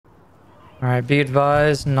Alright, be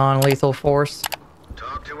advised, non-lethal force.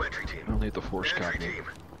 Talk to entry team. Non-lethal force Entry copy. team.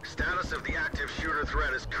 Status of the active shooter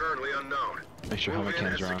threat is currently unknown. Make sure helmet Move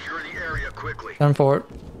in cams and are on. secure the area quickly. 10-4.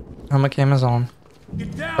 Helmet cam is on.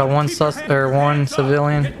 Get down. Got one Keep your one hands up.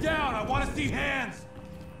 civilian. Get down. I want to see hands.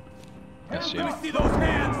 Yes, Let me yeah. see those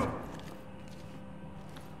hands.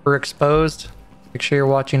 We're exposed. Make sure you're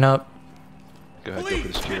watching up. Go ahead, go for Police,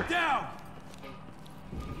 the secure. get down.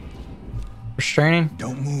 Restraining.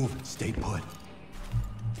 Don't move. Stay put.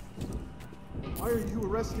 Why are you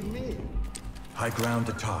arresting me? High ground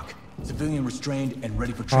to talk. Civilian restrained and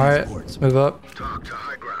ready for Alright, transport. let's move up. Talk to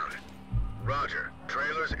high ground. Roger.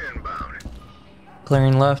 Trailers inbound.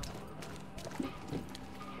 Clearing left.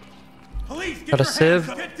 Police, get Got a your sieve. hands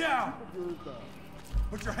up. Get down.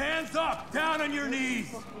 Put your hands up. Down on your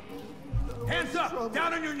knees. Hands up.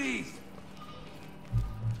 Down on your knees.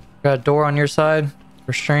 Got a door on your side.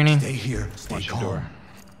 Restraining. Stay here. Stay Watch your calm. door.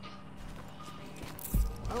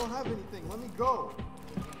 I don't have anything. Let me go.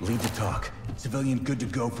 Lead to talk. Civilian good to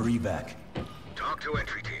go for evac. Talk to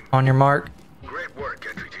entry team. On your mark. Great work,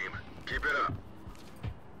 entry team. Keep it up.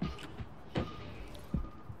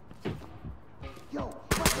 Yo, what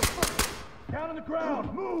the fuck? Down on the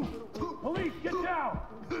ground. Move. Police, get down.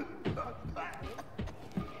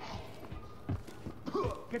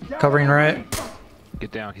 Get down. Covering right.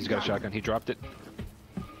 Get down. He's got a shotgun. He dropped it.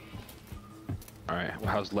 Alright, well,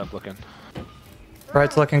 how's left looking?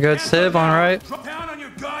 Right's looking good. Civ on right. Drop down on your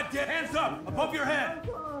goddamn hands up above your head.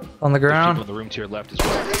 On the There's people ground. in the room to your left as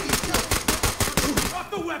well.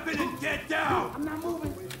 Drop the weapon and get down. I'm not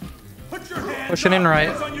moving. Put your hands Pushing up. in right.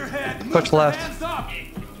 Hands on your head. Push Put your left. Hands up.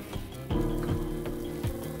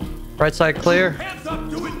 Right side clear. Hands up.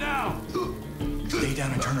 Do it now. Stay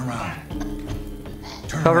down and turn around.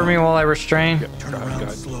 Turn Cover around. me while I restrain. Turn Go ahead, around go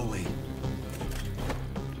ahead. slowly.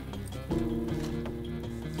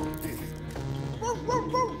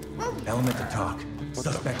 Element to talk.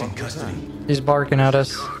 Suspect in custody. He's barking at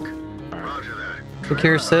us. Talk. Roger that.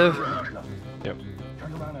 Secure Civ. Yep.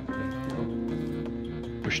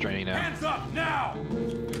 Restraining now. Hands up now.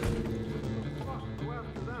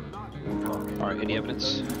 Alright, any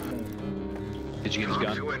evidence? Did you get his Talk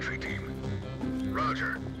gun? to entry team.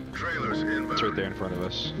 Roger. Trailers inbound. It's right there in front of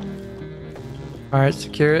us. Alright,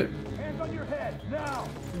 secure it. Hands on your head now.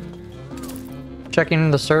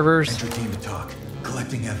 Checking the servers. Entry team to talk.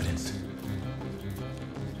 Collecting evidence.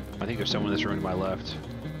 I think there's someone in this room to my left.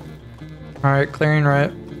 Alright, clearing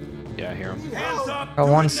right. Yeah, I hear him. Hands up. Got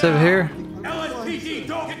do one it Civ now. here. LSPD,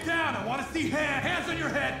 don't get down. I want to see hands. Hands on your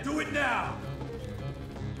head. Do it now.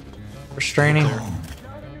 Restraining. Calm.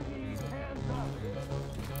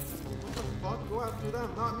 Fuck, go after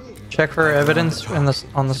them, not me. Check for evidence in the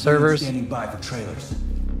on the Civilian servers. Standing by for trailers.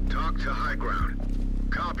 Talk to high ground.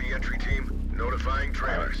 Copy, entry team. Notifying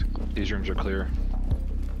trailers. These rooms are clear.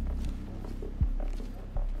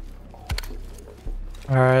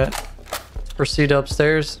 Alright. Proceed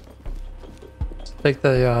upstairs. Take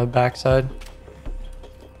the backside.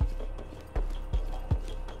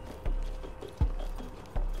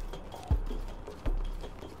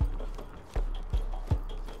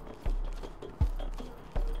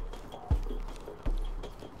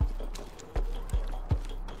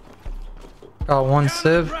 Got one Down on the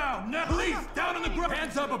Civ. ground. Now, police, down on the ground.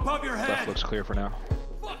 Hands up above your Left head. looks clear for now.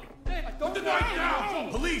 Put the knife down.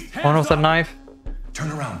 Police, hands One with a up. knife.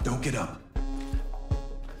 Turn around. Don't get up.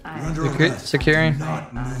 You're under Secu- arrest. securing. Do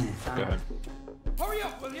not move. Go ahead. Hurry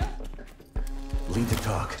up, will ya? Lead to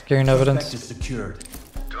talk. Securing evidence. Suspect is secured.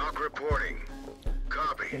 Talk reporting.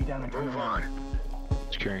 Copy. Move on.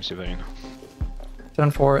 Securing civilian.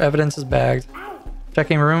 10-4. Evidence is bagged.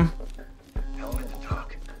 Checking room. Element to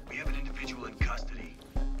talk. We have an individual in custody.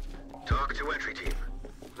 Talk to entry team.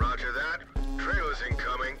 Roger that. Trailers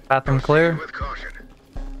incoming. Bathroom Proceed clear. with caution.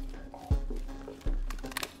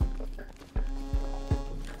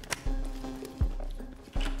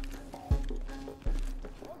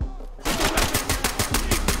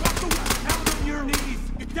 Down on your knees.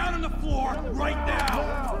 Get down on the floor right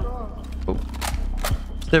now. Oh,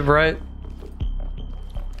 Civ right.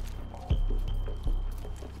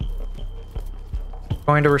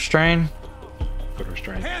 Going to restrain. good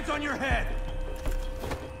restraint. Hands on your head.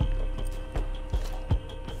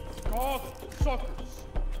 Call suckers.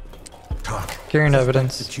 Talk. Securing Suspect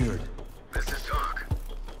evidence. Secured. This is talk.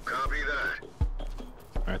 Copy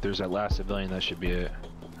that. Alright, there's that last civilian. That should be it.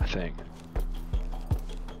 I think.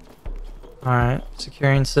 Alright.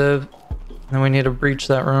 Securing Civ. And then we need to breach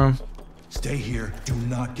that room. Stay here. Do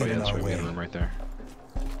not Oh, get yeah, in that's our right. We way. got a room right there.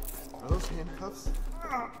 Are those handcuffs?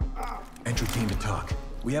 Entry team to talk.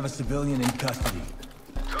 We have a civilian in custody.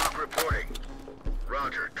 Talk reporting.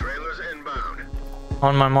 Roger. Trailers inbound.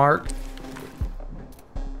 On my mark.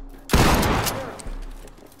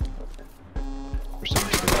 There's so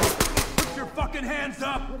much to go. Put your fucking hands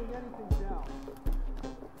up!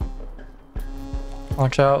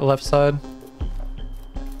 Watch out, left side.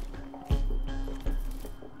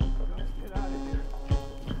 Get out of here.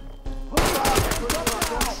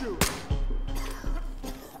 Don't shoot.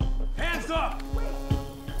 Hands up!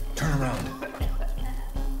 Turn around.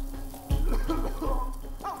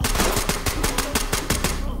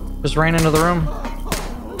 Just ran into the room.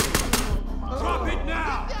 Drop it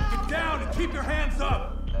now! Get down and keep your hands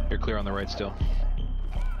up! You're clear on the right still.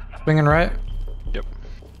 Swinging right. Yep.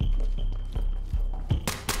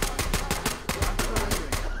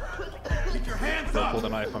 Keep your hands Don't up! pull the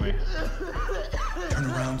knife on me. Turn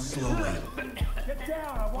around slowly. Get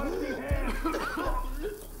down! I want to see hands!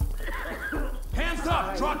 Hands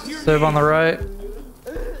up! Drop to your Civ on the right.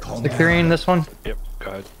 Calm Securing down. this one. Yep,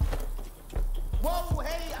 go ahead. Whoa,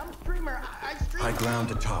 hey, I'm a streamer. I stream. High ground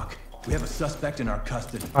to talk. We have a suspect in our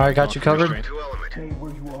custody. Alright, got you covered. Restraint. 2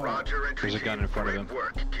 element. Roger, entry There's a gun team. in front of Great him.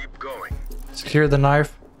 work. Keep going. Secure the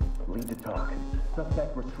knife. Lead to talk.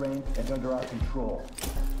 Suspect restrained and under our control.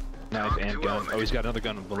 Knife and Two gun. element. Oh, he's got another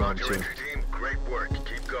gun below him Roger, too. entry team. Great work.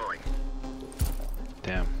 Keep going.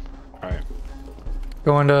 Damn. Alright.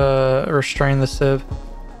 Going to restrain the Civ.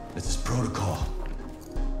 This is protocol.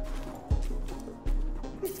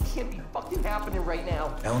 This can't be fucking happening right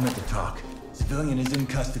now. Element to talk. Civilian is in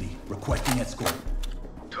custody. Requesting escort.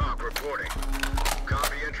 Talk reporting.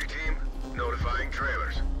 Copy, entry team. Notifying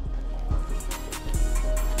trailers.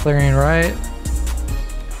 Clearing right.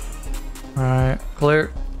 Alright,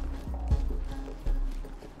 clear.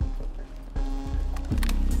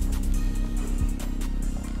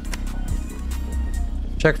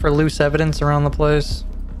 Check for loose evidence around the place.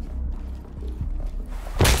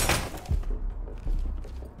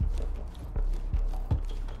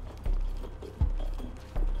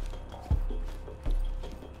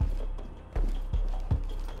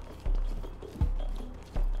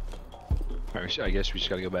 Alright, I guess we just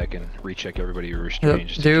gotta go back and recheck everybody restrained. Yep.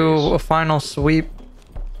 just in Do case. a final sweep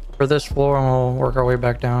for this floor and we'll work our way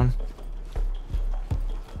back down.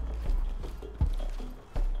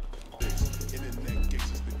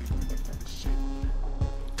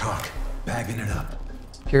 Talk. Bagging it up.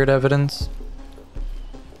 Secured evidence.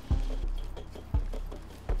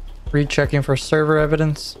 Rechecking for server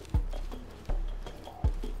evidence.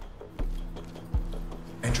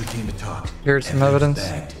 Entry team to talk. Here's some evidence.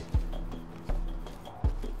 Bagged.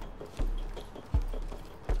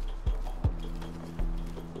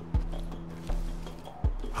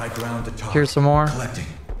 High ground to talk. Here's some more. Collecting.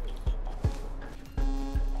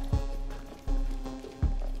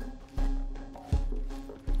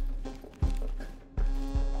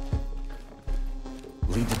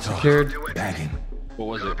 Lead to talk. Secured. Bagging. What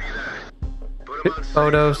was it? Put 'em on safe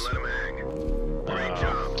Photos. and let 'em hang. Great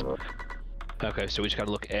job. Okay, so we just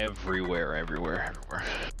gotta look everywhere.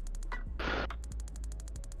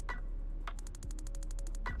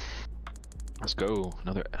 Let's go.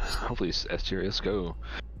 Another, hopefully it's S tier. Let's go.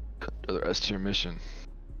 Another S tier mission.